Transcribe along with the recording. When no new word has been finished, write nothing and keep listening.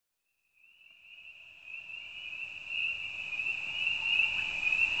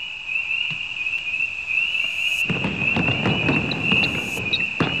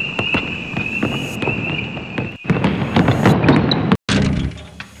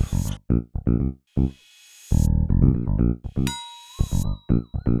All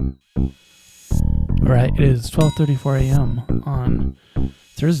right, it is 12:34 a.m. on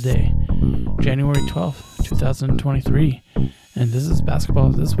Thursday, January 12th, 2023, and this is Basketball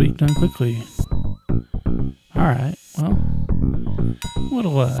This Week Done Quickly. All right, well,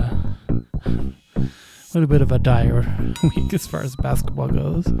 little bit of a dire week as far as basketball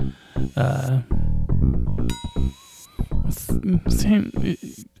goes.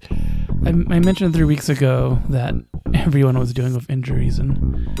 I mentioned 3 weeks ago that everyone was dealing with injuries,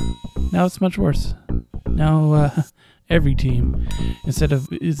 and now it's much worse. Now every team,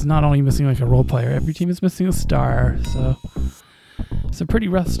 it's not only missing like a role player, every team is missing a star. So it's a pretty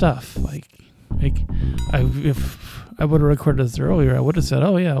rough stuff. If I would have recorded this earlier, I would have said,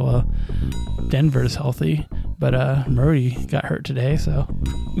 "Oh yeah, well, Denver's healthy," but Murray got hurt today, so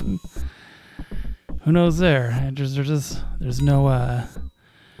who knows there? There's no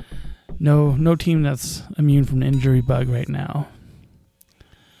team that's immune from the injury bug right now.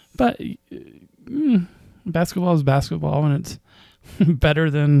 But basketball is basketball, and it's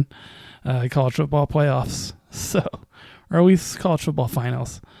better than college football playoffs. So, or at least college football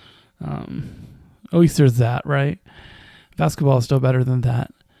finals. At least there's that, right? Basketball is still better than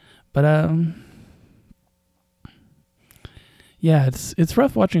that. But yeah, it's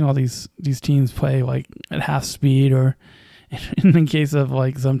rough watching all these teams play like at half speed, or in the case of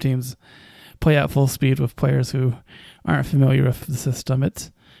like some teams play at full speed with players who aren't familiar with the system.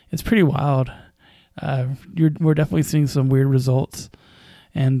 It's pretty wild. We're definitely seeing some weird results,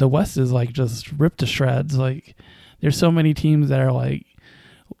 and the West is like just ripped to shreds. Like there's so many teams that are like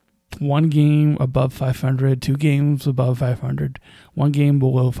one game above 500, 2 games above 500, 1 game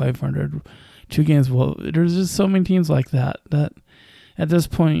below 500, 2 games below. There's just so many teams like that at this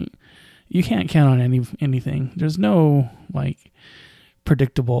point you can't count on anything. There's no like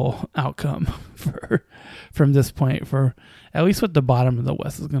predictable outcome from this point for at least what the bottom of the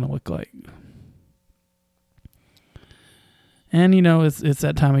West is going to look like. And it's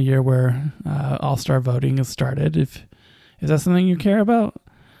that time of year where all-star voting has started. Is that something you care about?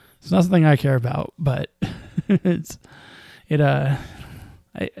 It's not something I care about, but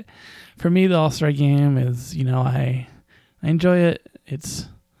for me the all-star game is, I enjoy it. It's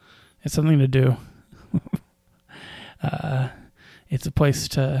something to do. It's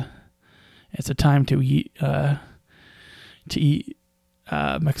a time to eat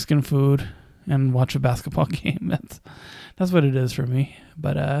Mexican food and watch a basketball game. That's what it is for me.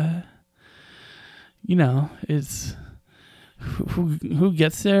 But it's who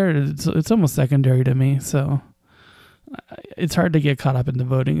gets there. It's almost secondary to me. So it's hard to get caught up in the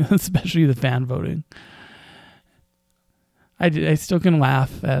voting, especially the fan voting. I still can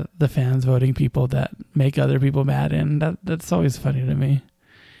laugh at the fans voting people that make other people mad, and that's always funny to me.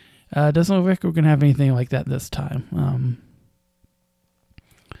 It doesn't look like we're going to have anything like that this time.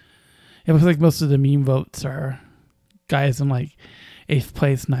 It looks like most of the meme votes are guys in like 8th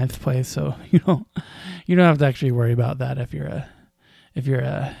place, 9th place, so you don't have to actually worry about that if you're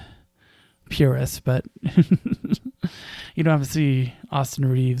a purist, but you don't have to see Austin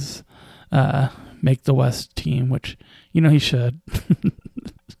Reeves make the West team, which he should.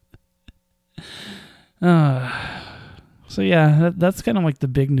 So yeah, that's kind of like the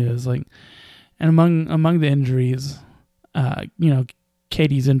big news. Like, and among the injuries,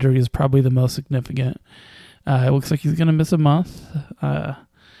 Katie's injury is probably the most significant. It looks like he's gonna miss a month,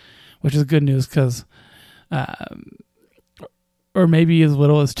 which is good news because, or maybe as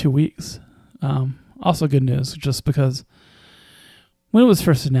little as 2 weeks. Also good news, just because when it was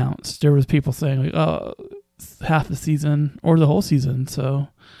first announced, there was people saying like, "Oh, half the season or the whole season." So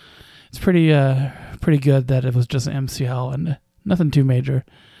it's pretty good that it was just an MCL and nothing too major.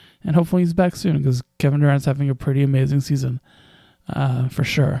 And hopefully he's back soon because Kevin Durant's having a pretty amazing season, for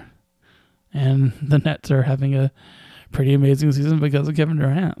sure. And the Nets are having a pretty amazing season because of Kevin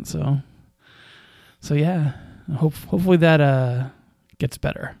Durant. So yeah, hopefully that gets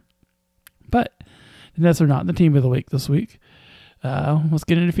better. But the Nets are not the team of the week this week. Let's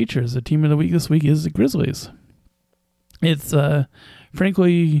get into features. The team of the week this week is the Grizzlies. It's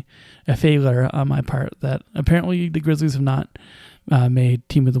frankly a failure on my part that apparently the Grizzlies have not made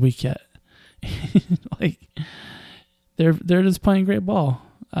team of the week yet. Like they're just playing great ball.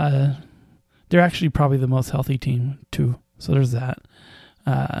 They're actually probably the most healthy team too. So there's that.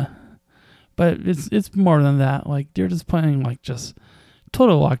 But it's more than that. Like they're just playing like just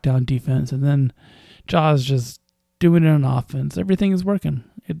total lockdown defense, and then Ja's just doing it on offense. Everything is working.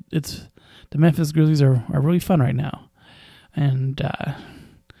 It's the Memphis Grizzlies are really fun right now. And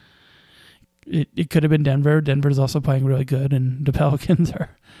it could have been Denver. Denver's also playing really good, and the Pelicans are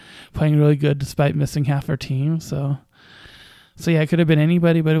playing really good despite missing half their team. So yeah, it could have been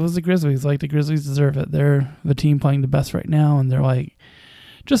anybody, but it was the Grizzlies. Like, the Grizzlies deserve it. They're the team playing the best right now, and they're like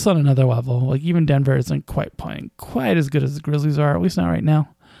just on another level. Like, even Denver isn't quite playing quite as good as the Grizzlies are, at least not right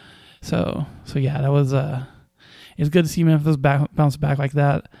now. So yeah, that was it's good to see Memphis bounce back like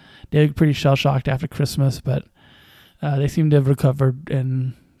that. They were pretty shell shocked after Christmas, but they seem to have recovered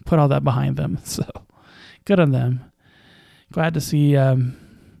and put all that behind them. So good on them. Glad to see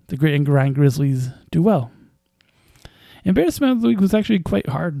the Grit and Grind Grizzlies do well. Embarrassment of the week was actually quite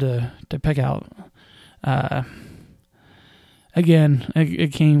hard to pick out. Again,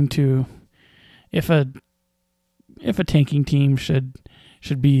 it came to if a tanking team should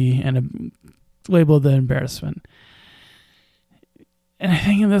be labeled the embarrassment. And I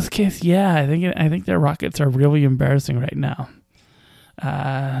think in this case, yeah, I think their Rockets are really embarrassing right now.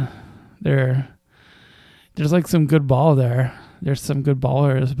 There's like some good ball there. There's some good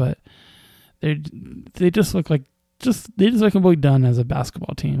ballers, but they just look completely done as a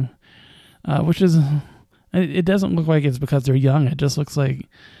basketball team, which is, it doesn't look like it's because they're young. It just looks like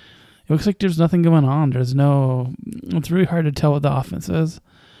there's nothing going on. It's really hard to tell what the offense is,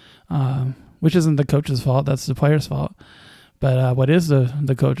 which isn't the coach's fault. That's the player's fault. But what is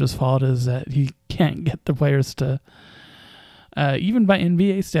the coach's fault is that he can't get the players to, even by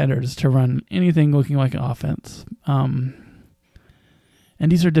NBA standards, to run anything looking like an offense.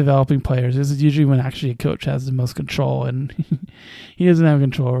 And these are developing players. This is usually when actually a coach has the most control, and he doesn't have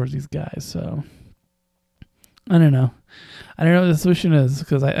control over these guys. So I don't know. I don't know what the solution is,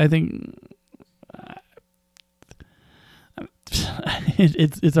 because I think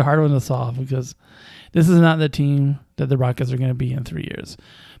it's a hard one to solve, because this is not the team that the Rockets are going to be in 3 years.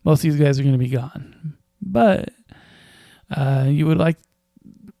 Most of these guys are going to be gone. But you would like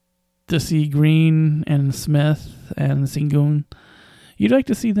to see Green and Smith and Sengun. You'd like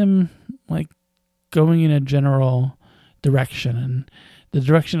to see them like going in a general direction, and the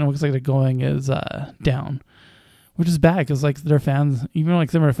direction it looks like they're going is down, which is bad, because like their fans, even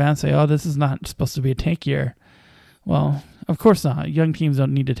like some of their fans say, "Oh, this is not supposed to be a tank year." Well, of course not. Young teams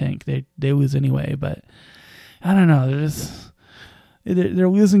don't need to tank; they lose anyway. But I don't know. They're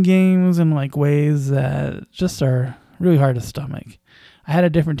losing games in like ways that just are really hard to stomach. I had a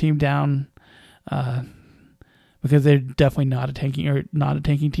different team down, because they're definitely not a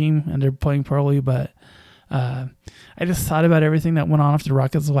tanking team, and they're playing poorly. But I just thought about everything that went on after the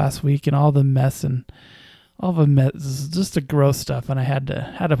Rockets last week, and all the mess, just the gross stuff, and I had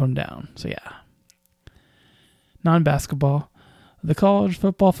to put them down. So yeah. Non-basketball, the college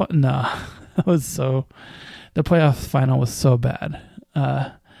football the playoff final was so bad.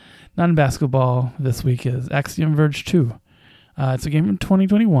 Non-basketball this week is Axiom Verge 2. It's a game from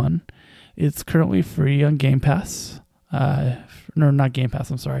 2021. It's currently free on Game Pass. No, not Game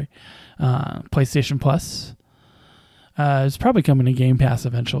Pass, I'm sorry. PlayStation Plus. It's probably coming to Game Pass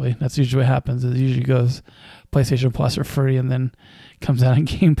eventually. That's usually what happens. It usually goes PlayStation Plus for free and then comes out on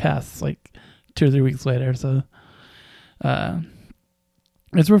Game Pass like 2 or 3 weeks later. So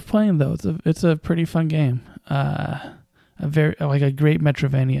it's worth playing, though. It's a pretty fun game. A great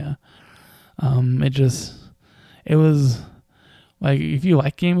Metrovania. It was like, if you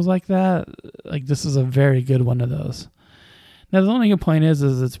like games like that, like this is a very good one of those. Now the only complaint is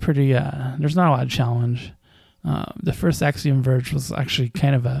it's pretty. There's not a lot of challenge. The first Axiom Verge was actually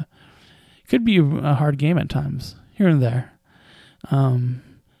could be a hard game at times, here and there.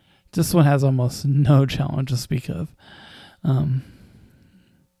 This one has almost no challenge to speak of.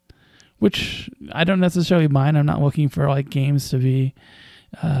 Which I don't necessarily mind. I'm not looking for like games to be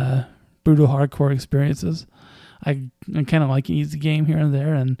brutal hardcore experiences. I kind of like an easy game here and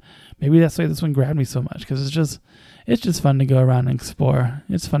there, and maybe that's why this one grabbed me so much, because it's just fun to go around and explore.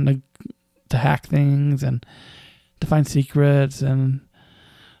 It's fun to hack things and to find secrets, and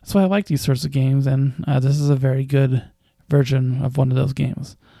that's why I like these sorts of games. And this is a very good version of one of those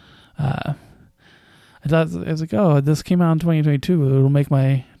games. I thought, I was like, oh, this came out in 2022. It'll make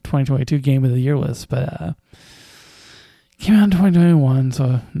my 2022 Game of the Year list, but it came out in 2021,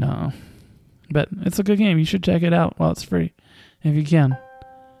 so no. But it's a good game. You should check it out while it's free, if you can.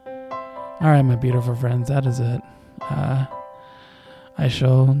 All right, my beautiful friends, that is it. I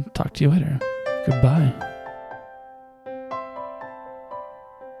shall talk to you later. Goodbye.